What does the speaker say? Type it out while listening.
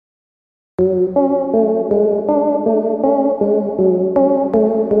Hey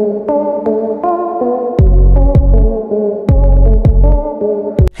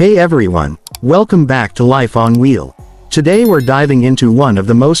everyone, welcome back to Life on Wheel. Today we're diving into one of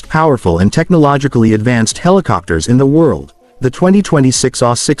the most powerful and technologically advanced helicopters in the world, the 2026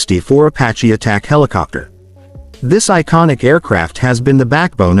 AH-64 Apache attack helicopter. This iconic aircraft has been the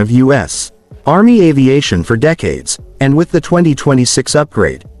backbone of U.S. Army aviation for decades, and with the 2026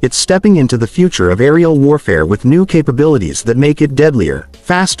 upgrade, it's stepping into the future of aerial warfare with new capabilities that make it deadlier,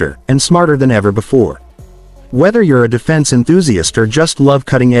 faster, and smarter than ever before. Whether you're a defense enthusiast or just love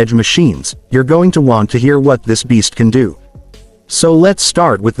cutting-edge machines, you're going to want to hear what this beast can do. So let's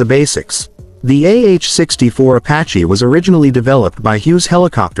start with the basics. The AH-64 Apache was originally developed by Hughes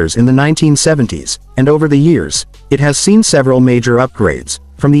Helicopters in the 1970s, and over the years, it has seen several major upgrades,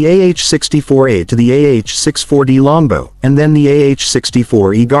 from the AH-64A to the AH-64D Longbow, and then the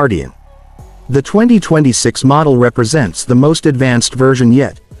AH-64E Guardian. The 2026 model represents the most advanced version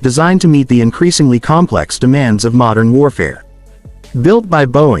yet, designed to meet the increasingly complex demands of modern warfare. Built by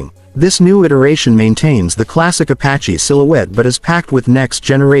Boeing, this new iteration maintains the classic Apache silhouette but is packed with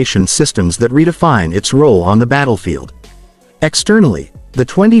next-generation systems that redefine its role on the battlefield. Externally, the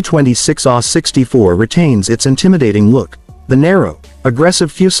 2026 AH-64 retains its intimidating look, the narrow,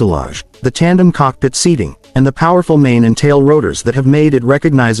 aggressive fuselage, the tandem cockpit seating, and the powerful main and tail rotors that have made it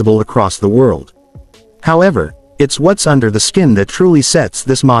recognizable across the world. However, it's what's under the skin that truly sets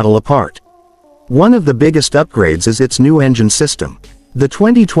this model apart. One of the biggest upgrades is its new engine system. The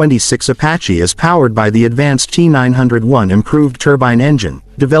 2026 Apache is powered by the advanced T901 improved turbine engine,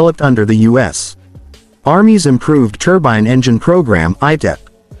 developed under the U.S. Army's Improved Turbine Engine Program (ITEP).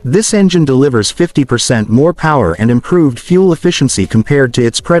 This engine delivers 50% more power and improved fuel efficiency compared to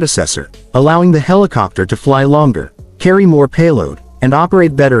its predecessor, allowing the helicopter to fly longer, carry more payload, and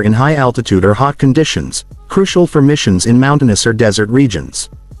operate better in high altitude or hot conditions, crucial for missions in mountainous or desert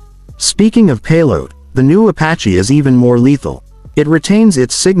regions. Speaking of payload, the new Apache is even more lethal. It retains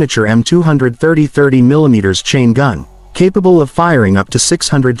its signature M230 30mm chain gun, capable of firing up to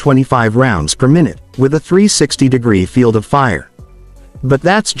 625 rounds per minute, with a 360-degree field of fire. But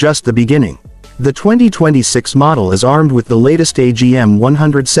that's just the beginning. The 2026 model is armed with the latest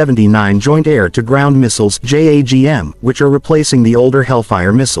AGM-179 Joint Air-to-Ground Missiles JAGM, which are replacing the older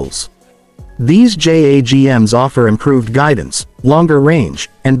Hellfire missiles. These JAGMs offer improved guidance, longer range,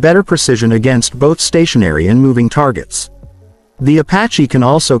 and better precision against both stationary and moving targets. The Apache can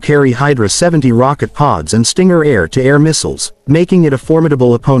also carry Hydra 70 rocket pods and Stinger air-to-air missiles, making it a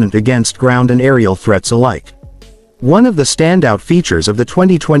formidable opponent against ground and aerial threats alike. One of the standout features of the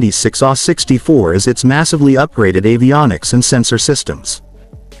 2026 AH-64 is its massively upgraded avionics and sensor systems.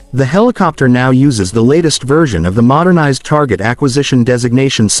 The helicopter now uses the latest version of the modernized Target Acquisition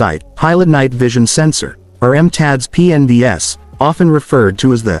Designation Site, Pilot Night Vision Sensor, or MTADS PNVS, often referred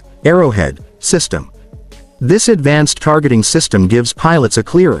to as the Arrowhead system. This advanced targeting system gives pilots a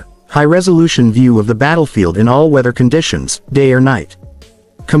clearer, high-resolution view of the battlefield in all weather conditions, day or night.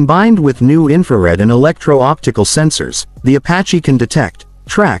 Combined with new infrared and electro-optical sensors, the Apache can detect,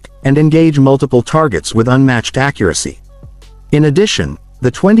 track, and engage multiple targets with unmatched accuracy. In addition,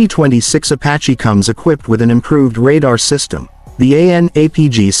 the 2026 Apache comes equipped with an improved radar system, the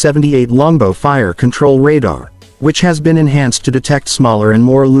APG-78 Longbow Fire Control Radar, which has been enhanced to detect smaller and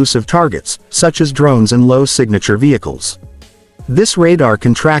more elusive targets, such as drones and low-signature vehicles. This radar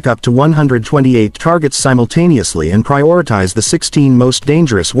can track up to 128 targets simultaneously and prioritize the 16 most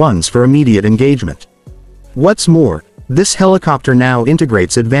dangerous ones for immediate engagement. What's more, this helicopter now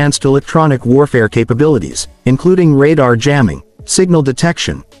integrates advanced electronic warfare capabilities, including radar jamming, signal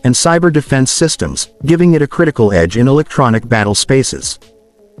detection, and cyber defense systems, giving it a critical edge in electronic battle spaces.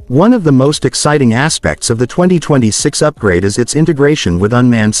 One of the most exciting aspects of the 2026 upgrade is its integration with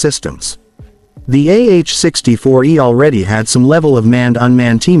unmanned systems. The AH-64E already had some level of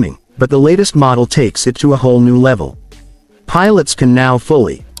manned-unmanned teaming, but the latest model takes it to a whole new level. Pilots can now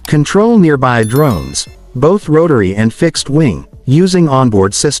fully control nearby drones, both rotary and fixed-wing, using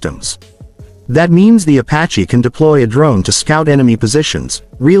onboard systems. That means the Apache can deploy a drone to scout enemy positions,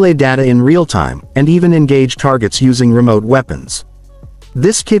 relay data in real time, and even engage targets using remote weapons.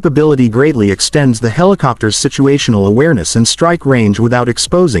 This capability greatly extends the helicopter's situational awareness and strike range without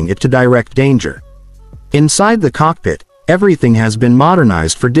exposing it to direct danger. Inside the cockpit, everything has been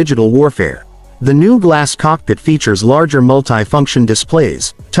modernized for digital warfare. The new glass cockpit features larger multi-function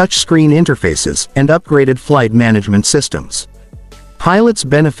displays, touchscreen interfaces, and upgraded flight management systems. Pilots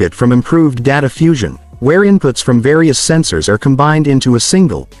benefit from improved data fusion, where inputs from various sensors are combined into a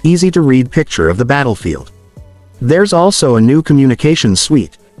single, easy-to-read picture of the battlefield. There's also a new communications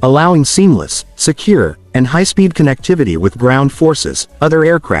suite, allowing seamless, secure, and high-speed connectivity with ground forces, other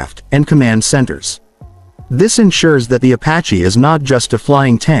aircraft, and command centers. This ensures that the Apache is not just a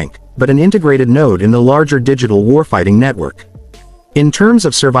flying tank, but an integrated node in the larger digital warfighting network. In terms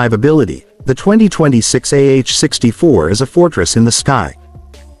of survivability, the 2026 AH-64 is a fortress in the sky.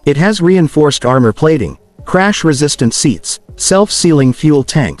 It has reinforced armor plating, crash-resistant seats, self-sealing fuel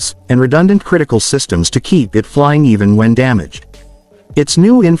tanks, and redundant critical systems to keep it flying even when damaged. Its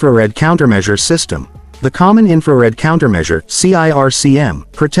new infrared countermeasure system, the Common Infrared Countermeasure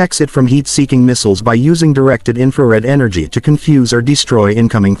 (CIRCM), protects it from heat-seeking missiles by using directed infrared energy to confuse or destroy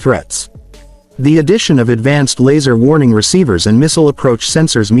incoming threats. The addition of advanced laser warning receivers and missile approach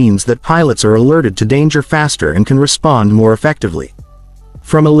sensors means that pilots are alerted to danger faster and can respond more effectively.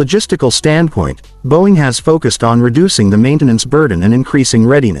 From a logistical standpoint, Boeing has focused on reducing the maintenance burden and increasing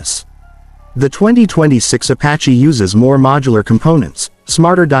readiness. The 2026 Apache uses more modular components,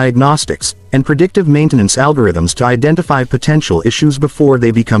 smarter diagnostics, and predictive maintenance algorithms to identify potential issues before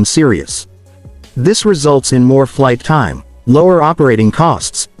they become serious. This results in more flight time, lower operating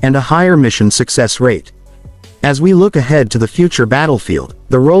costs, and a higher mission success rate. As we look ahead to the future battlefield,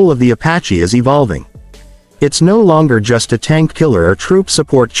 the role of the Apache is evolving. It's no longer just a tank killer or troop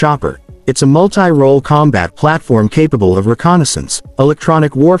support chopper, it's a multi-role combat platform capable of reconnaissance,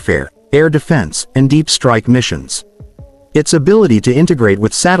 electronic warfare, air defense, and deep strike missions. Its ability to integrate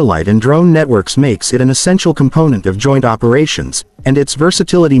with satellite and drone networks makes it an essential component of joint operations, and its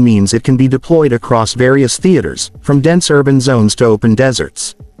versatility means it can be deployed across various theaters, from dense urban zones to open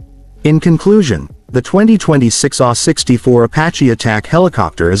deserts. In conclusion, the 2026 AH-64 Apache attack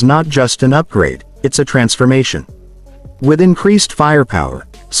helicopter is not just an upgrade, it's a transformation. With increased firepower,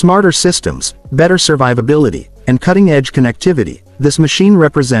 smarter systems, better survivability, and cutting-edge connectivity, this machine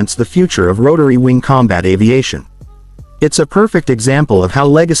represents the future of rotary wing combat aviation. It's a perfect example of how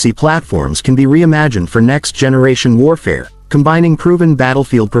legacy platforms can be reimagined for next-generation warfare, combining proven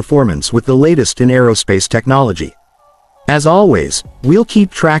battlefield performance with the latest in aerospace technology. As always, we'll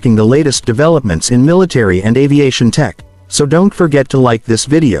keep tracking the latest developments in military and aviation tech, so don't forget to like this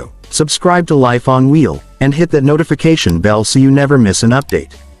video, subscribe to Life on Wheel, and hit that notification bell so you never miss an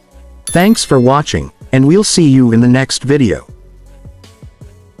update. Thanks for watching, and we'll see you in the next video.